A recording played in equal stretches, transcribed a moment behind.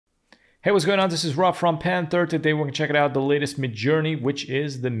Hey, what's going on? This is Rob from Panther. Today we're going to check out the latest Midjourney, which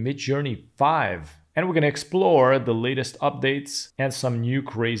is the Midjourney 5. And we're going to explore the latest updates and some new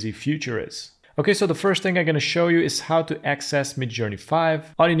crazy features. Okay, so the first thing I'm going to show you is how to access Midjourney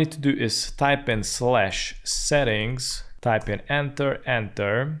 5. All you need to do is type in /settings, type in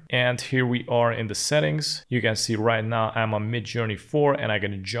enter, and here we are in the settings. You can see right now I'm on Midjourney 4 and I'm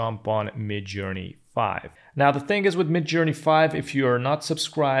going to jump on Midjourney 5. Now the thing is with Midjourney 5, if you are not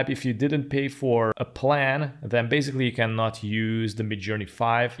subscribed, if you didn't pay for a plan, then basically you cannot use the Midjourney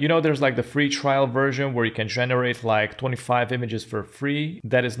 5. You know, there's like the free trial version where you can generate like 25 images for free.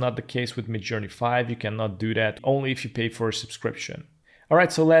 That is not the case with Midjourney 5. You cannot do that only if you pay for a subscription. All right,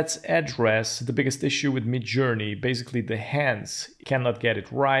 so let's address the biggest issue with Midjourney. Basically, the hands cannot get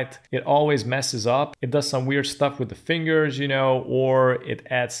it right. It always messes up. It does some weird stuff with the fingers, you know, or it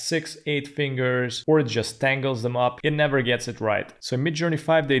adds 6, 8 fingers, or it just tangles them up. It never gets it right. So in Midjourney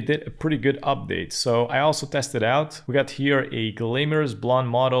 5, they did a pretty good update. So I also tested out. We got here a glamorous blonde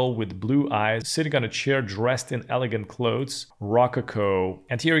model with blue eyes sitting on a chair dressed in elegant clothes, rococo.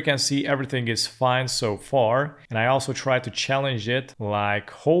 And here you can see everything is fine so far. And I also tried to challenge it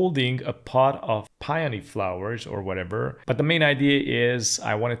like holding a pot of peony flowers or whatever. But the main idea is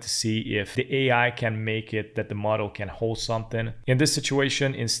I wanted to see if the AI can make it that the model can hold something. In this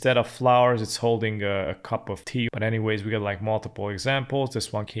situation, instead of flowers, it's holding a cup of tea. But anyways, we got like multiple examples.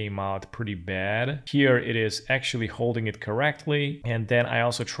 This one came out pretty bad. Here it is actually holding it correctly. And then I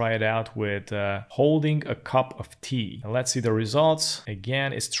also try it out with holding a cup of tea. And let's see the results.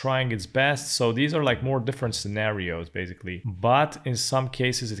 Again, it's trying its best. So these are like more different scenarios basically. But in some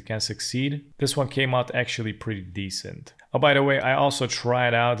cases it can succeed. This one came out actually pretty decent. Oh, by the way, I also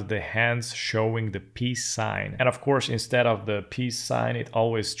tried out the hands showing the peace sign. And of course, instead of the peace sign, it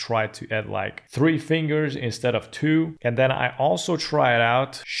always tried to add like 3 fingers instead of 2. And then I also tried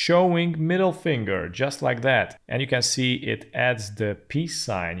out showing middle finger, just like that. And you can see it adds the peace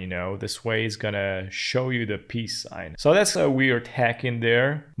sign, you know, this way it's gonna show you the peace sign. So that's a weird hack in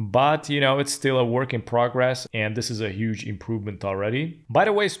there, but you know, it's still a work in progress and this is a huge improvement already. By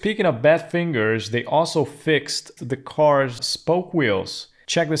the way, speaking of bad fingers, they also fixed the car's spoke wheels.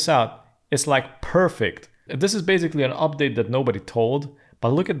 Check this out. It's like perfect. This is basically an update that nobody told,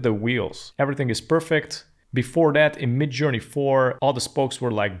 but look at the wheels. Everything is perfect. Before that, in Midjourney 4, all the spokes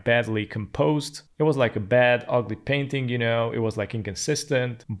were like badly composed. It was like a bad, ugly painting, you know, it was like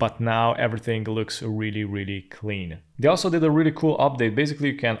inconsistent, but now everything looks really, really clean. They also did a really cool update.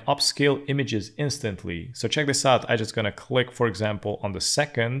 Basically, you can upscale images instantly. So check this out. I'm just gonna click, for example, on the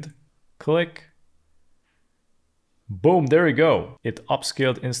second, click. Boom, there you go. It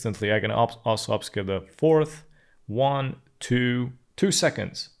upscaled instantly. I can also upscale the fourth. 1, 2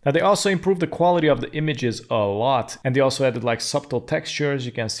 seconds. Now they also improved the quality of the images a lot, and they also added like subtle textures.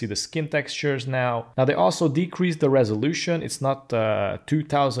 You can see the skin textures now. Now they also decreased the resolution. It's not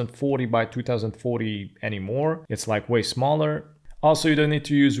 2040 by 2040 anymore. It's like way smaller. Also, you don't need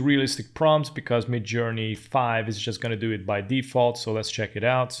to use realistic prompts because Midjourney 5 is just going to do it by default. So let's check it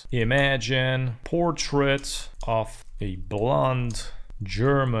out. Imagine portrait of a blonde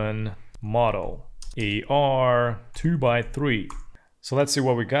German model. AR 2x3. So let's see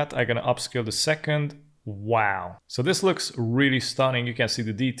what we got. I'm going to upscale the second. Wow. So this looks really stunning. You can see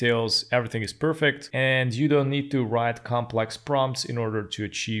the details. Everything is perfect. And you don't need to write complex prompts in order to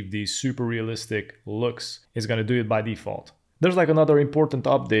achieve these super realistic looks. It's going to do it by default. There's like another important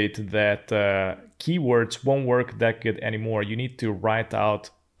update that keywords won't work that good anymore. You need to write out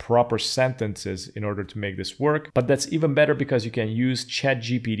proper sentences in order to make this work. But that's even better because you can use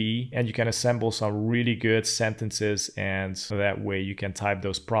ChatGPT and you can assemble some really good sentences, and so that way you can type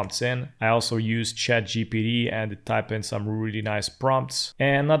those prompts in. I also use ChatGPT and type in some really nice prompts.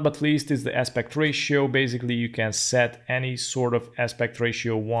 And not but least is the aspect ratio. Basically, you can set any sort of aspect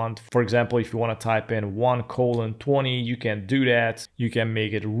ratio you want. For example, if you want to type in 1:20, you can do that. You can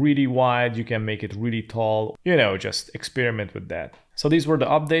make it really wide. You can make it really tall. You know, just experiment with that. So these were the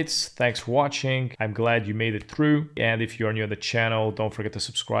updates. Thanks for watching. I'm glad you made it through. And if you're new on the channel, don't forget to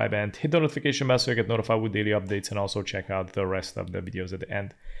subscribe and hit the notification bell so you get notified with daily updates, and also check out the rest of the videos at the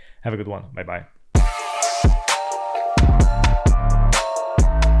end. Have a good one. Bye-bye.